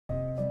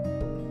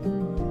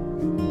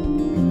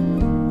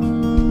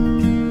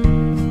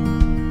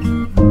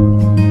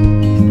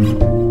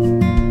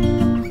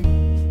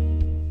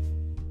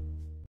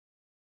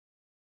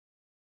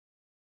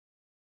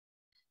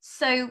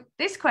So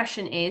this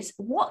question is,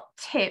 what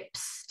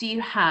tips do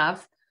you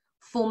have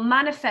for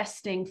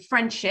manifesting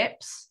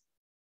friendships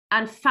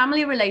and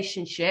family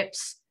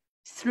relationships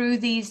through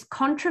these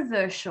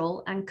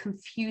controversial and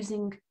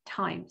confusing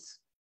times?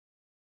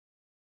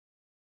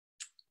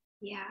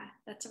 Yeah,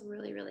 that's a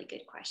really, really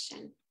good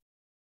question.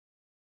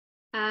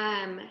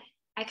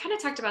 I kind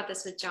of talked about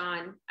this with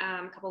John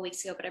a couple of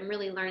weeks ago, but I'm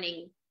really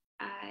learning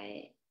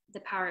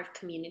the power of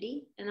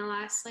community in the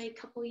last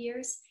couple of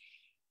years,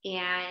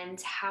 and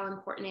how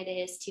important it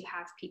is to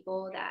have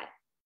people that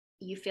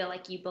you feel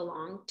like you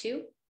belong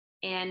to.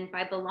 And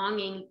by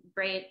belonging,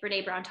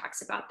 Brene Brown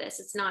talks about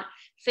this. It's not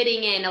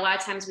fitting in. A lot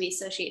of times we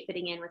associate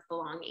fitting in with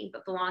belonging,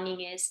 but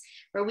belonging is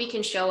where we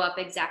can show up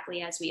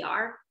exactly as we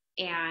are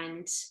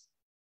and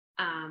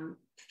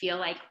feel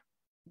like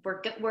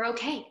we're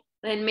okay.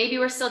 And maybe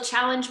we're still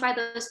challenged by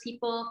those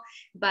people,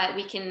 but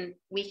we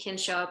can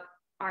show up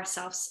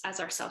ourselves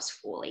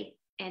fully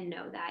and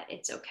know that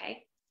it's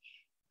okay.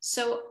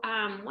 So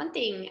one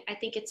thing I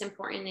think it's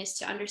important is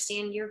to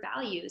understand your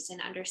values and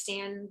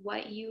understand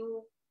what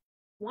you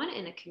want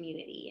in a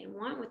community and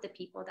want with the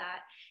people that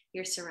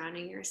you're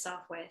surrounding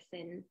yourself with,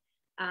 and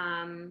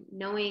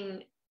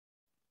knowing,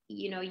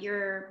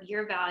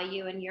 your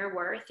value and your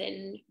worth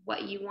and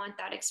what you want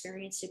that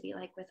experience to be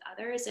like with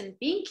others, and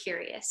being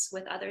curious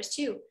with others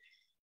too.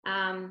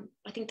 I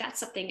think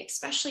that's something,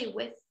 especially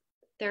with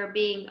there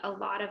being a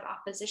lot of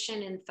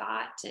opposition and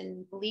thought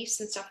and beliefs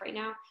and stuff right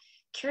now.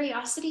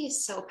 Curiosity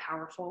is so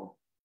powerful,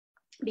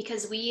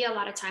 because we a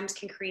lot of times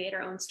can create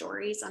our own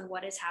stories on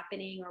what is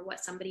happening or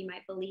what somebody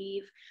might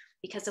believe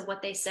because of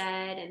what they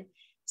said. And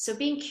so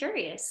being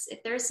curious,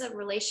 if there's a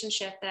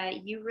relationship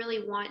that you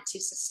really want to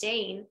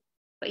sustain,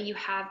 but you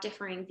have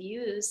differing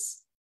views,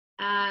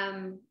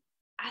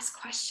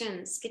 ask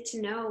questions, get to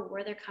know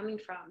where they're coming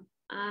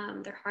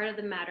from, their heart of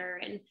the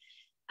matter. And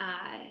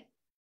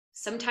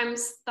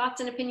sometimes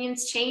thoughts and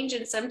opinions change,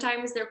 and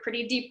sometimes they're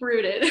pretty deep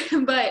rooted,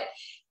 but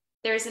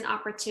there's an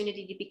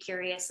opportunity to be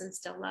curious and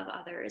still love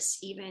others,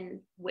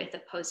 even with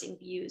opposing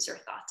views or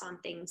thoughts on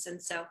things.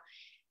 And so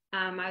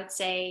I would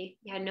say,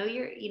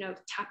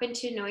 tap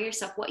into, know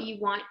yourself, what you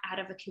want out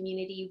of a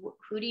community.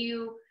 Who do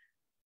you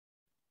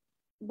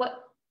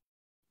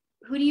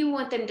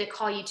want them to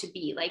call you to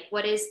be? Like,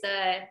 what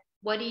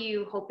are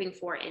you hoping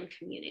for in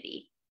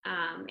community,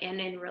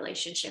 and in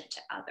relationship to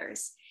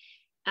others?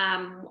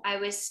 I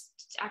was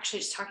actually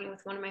just talking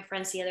with one of my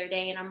friends the other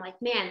day, and I'm like,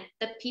 man,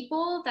 the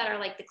people that are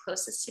like the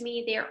closest to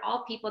me, they're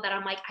all people that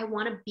I'm like, I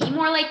want to be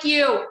more like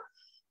you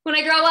when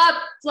I grow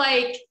up.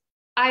 Like,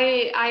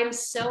 I'm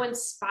so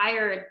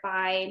inspired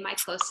by my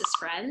closest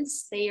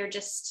friends. They are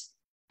just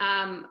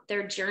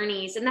their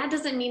journeys, and that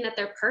doesn't mean that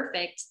they're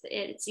perfect.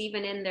 It's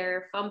even in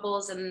their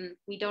fumbles, and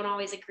we don't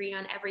always agree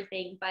on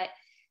everything, but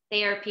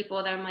they are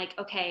people that I'm like,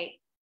 okay,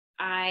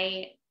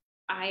 I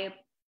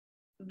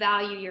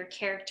value your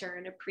character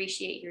and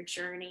appreciate your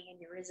journey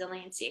and your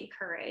resiliency and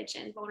courage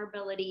and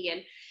vulnerability.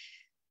 And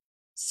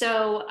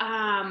so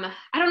I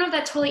don't know if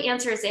that totally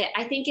answers it.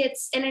 I think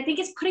it's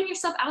putting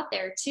yourself out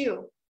there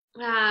too.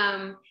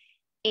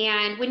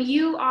 And when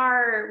you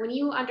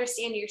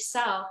understand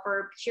yourself,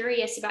 or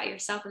curious about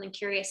yourself and then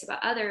curious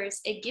about others,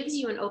 it gives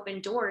you an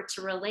open door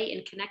to relate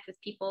and connect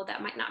with people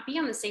that might not be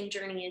on the same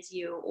journey as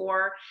you,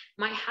 or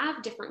might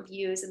have different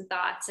views and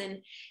thoughts.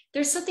 And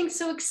there's something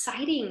so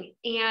exciting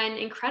and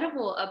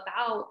incredible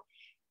about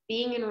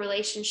being in a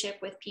relationship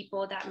with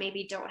people that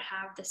maybe don't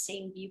have the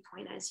same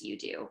viewpoint as you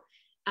do.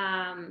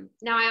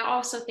 Now, I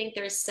also think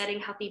there's setting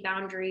healthy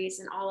boundaries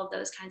and all of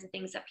those kinds of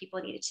things that people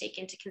need to take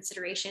into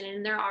consideration.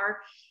 And there are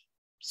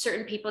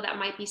certain people that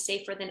might be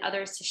safer than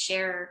others to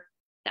share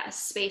that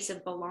space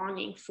of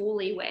belonging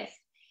fully with.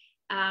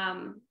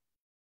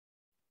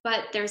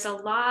 But there's a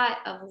lot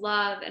of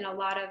love and a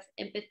lot of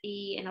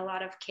empathy and a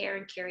lot of care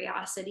and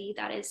curiosity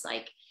that is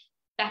like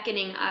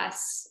beckoning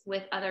us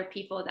with other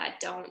people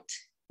that don't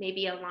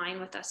maybe align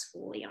with us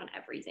fully on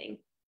everything.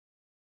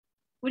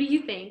 What do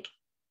you think?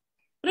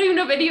 I don't even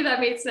know if any of that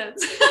made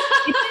sense.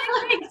 It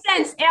did make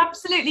sense. It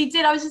absolutely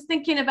did. I was just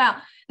thinking about,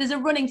 there's a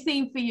running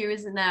theme for you,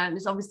 isn't there? And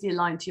it's obviously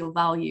aligned to your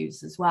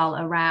values as well,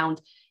 around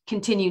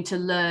continuing to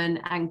learn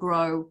and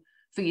grow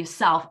for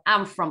yourself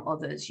and from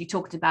others. You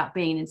talked about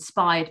being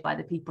inspired by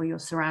the people you're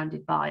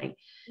surrounded by.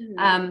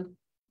 Mm-hmm.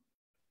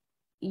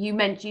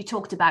 You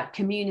talked about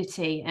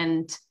community,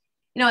 and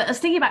I was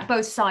thinking about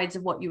both sides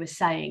of what you were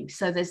saying.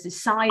 So there's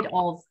this side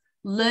of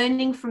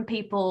learning from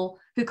people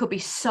who could be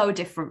so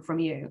different from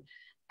you.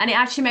 And it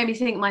actually made me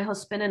think, my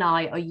husband and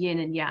I are yin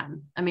and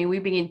yang. I mean,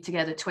 we've been in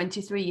together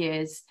 23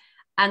 years.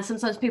 And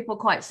sometimes people are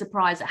quite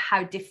surprised at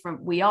how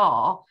different we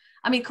are.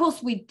 I mean, of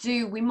course we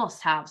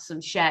must have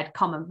some shared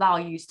common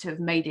values to have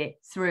made it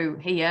through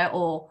here,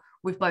 or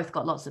we've both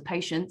got lots of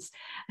patience.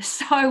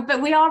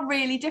 But we are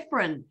really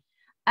different.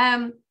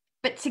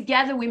 But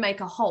together we make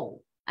a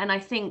whole. And I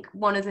think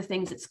one of the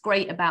things that's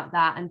great about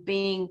that, and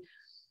being,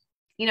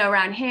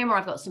 around him, or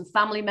I've got some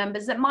family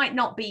members that might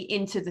not be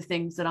into the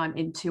things that I'm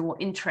into or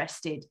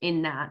interested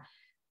in that,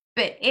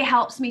 but it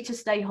helps me to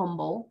stay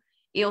humble.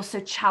 it also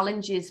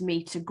challenges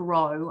me to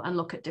grow and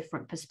look at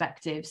different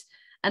perspectives.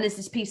 And there's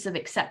this piece of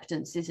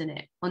acceptance, isn't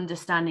it?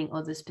 Understanding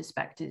others'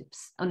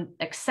 perspectives and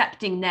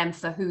accepting them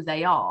for who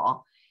they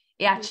are.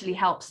 It actually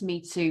helps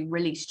me to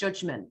release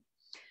judgment.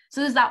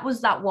 So that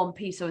was that one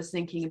piece I was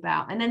thinking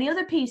about. And then the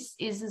other piece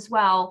is as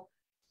well,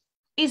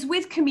 is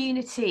with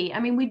community. I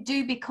mean, we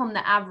do become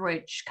the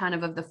average kind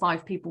of the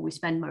 5 people we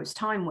spend most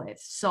time with.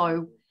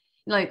 So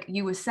like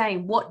you were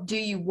saying, what do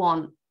you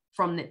want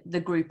from the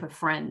group of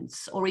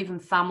friends or even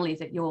family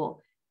that you're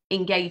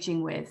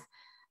engaging with?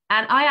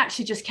 And I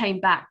actually just came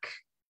back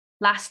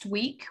last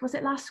week. Was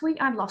it last week?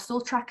 I've lost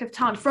all track of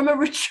time, from a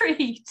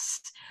retreat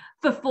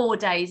for 4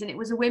 days. And it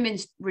was a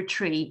women's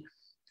retreat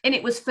and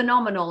it was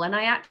phenomenal. And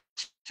I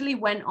actually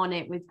went on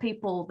it with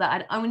people that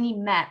I'd only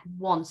met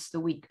once the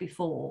week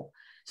before.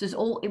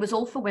 So it was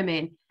all for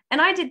women. And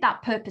I did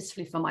that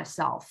purposefully for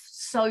myself.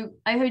 So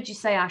I heard you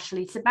say,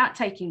 Ashley, it's about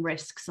taking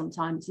risks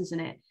sometimes, isn't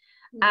it?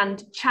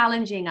 And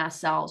challenging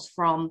ourselves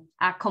from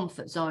our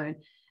comfort zone.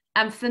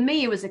 And for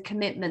me, it was a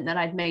commitment that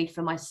I'd made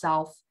for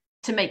myself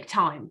to make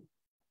time,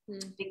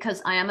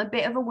 because I am a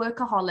bit of a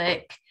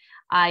workaholic.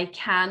 I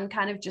can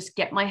kind of just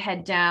get my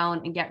head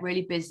down and get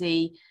really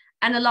busy.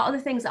 And a lot of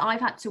the things that I've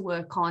had to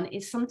work on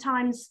is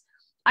sometimes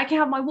I can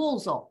have my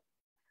walls up,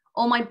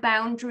 or my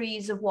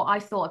boundaries of what I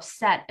thought I've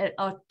set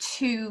are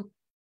too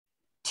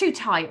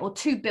tight or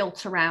too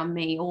built around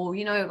me, or,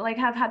 you know, like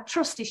I've had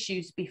trust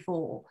issues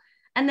before.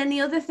 And then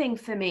the other thing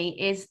for me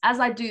is,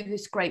 as I do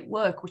this great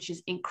work, which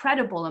is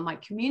incredible, and my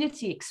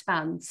community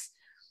expands,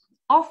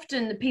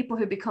 often the people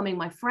who are becoming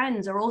my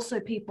friends are also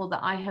people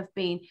that I have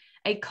been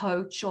a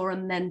coach or a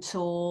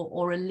mentor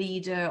or a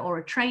leader or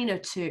a trainer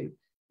to,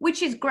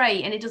 which is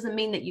great. And it doesn't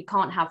mean that you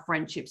can't have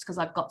friendships, because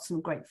I've got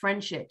some great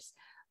friendships.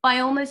 But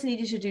I almost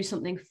needed to do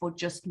something for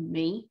just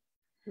me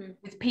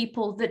with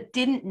people that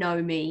didn't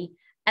know me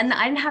and that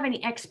I didn't have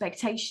any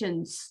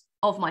expectations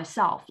of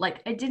myself.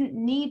 Like, I didn't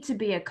need to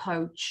be a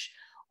coach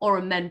or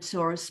a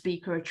mentor, or a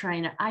speaker, or a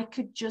trainer. I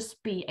could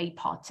just be a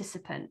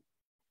participant,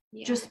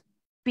 just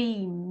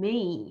be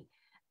me.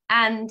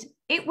 And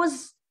it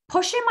was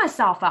pushing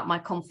myself out my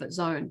comfort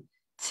zone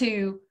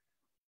to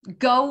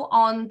go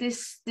on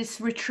this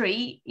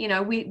retreat. You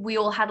know, we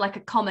all had like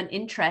a common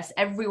interest.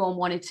 Everyone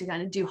wanted to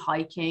kind of do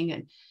hiking,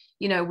 and,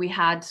 you know, we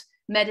had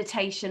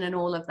meditation and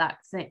all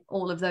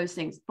of those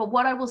things. But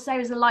what I will say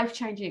is a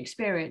life-changing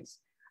experience.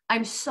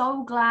 I'm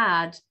so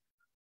glad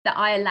that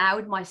I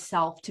allowed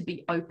myself to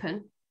be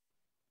open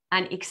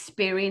and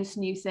experience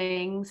new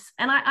things.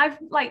 And I've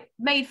like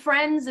made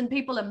friends, and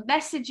people are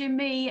messaging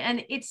me,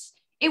 and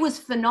it was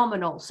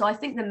phenomenal. So I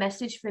think the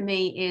message for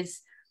me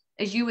is,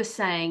 as you were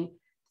saying,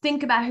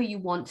 think about who you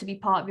want to be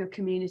part of your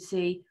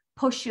community,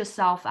 push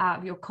yourself out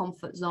of your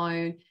comfort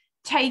zone,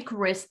 take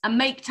risks, and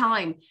make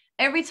time.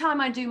 Every time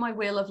I do my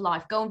wheel of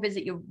life, go and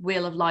visit your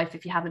wheel of life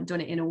if you haven't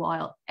done it in a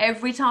while.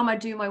 Every time I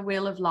do my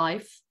wheel of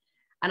life,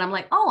 and I'm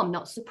like, oh, I'm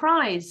not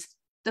surprised.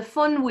 The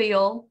fun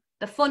wheel,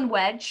 the fun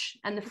wedge,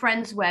 and the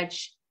friends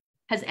wedge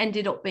has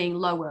ended up being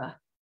lower.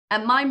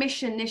 And my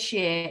mission this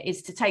year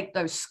is to take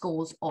those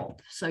scores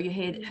up. So you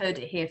heard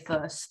it here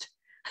first.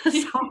 So,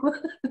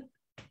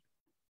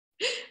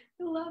 I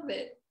love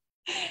it.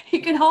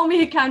 You can hold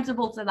me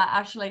accountable to that,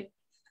 Ashley.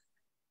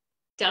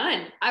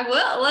 Done. I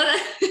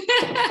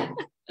will.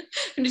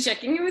 I'm just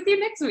checking in with you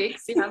next week,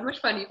 see how much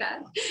fun you've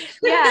had.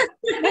 Yeah,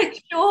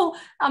 make sure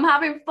I'm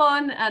having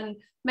fun and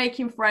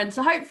making friends.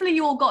 So hopefully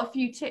you all got a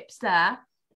few tips there.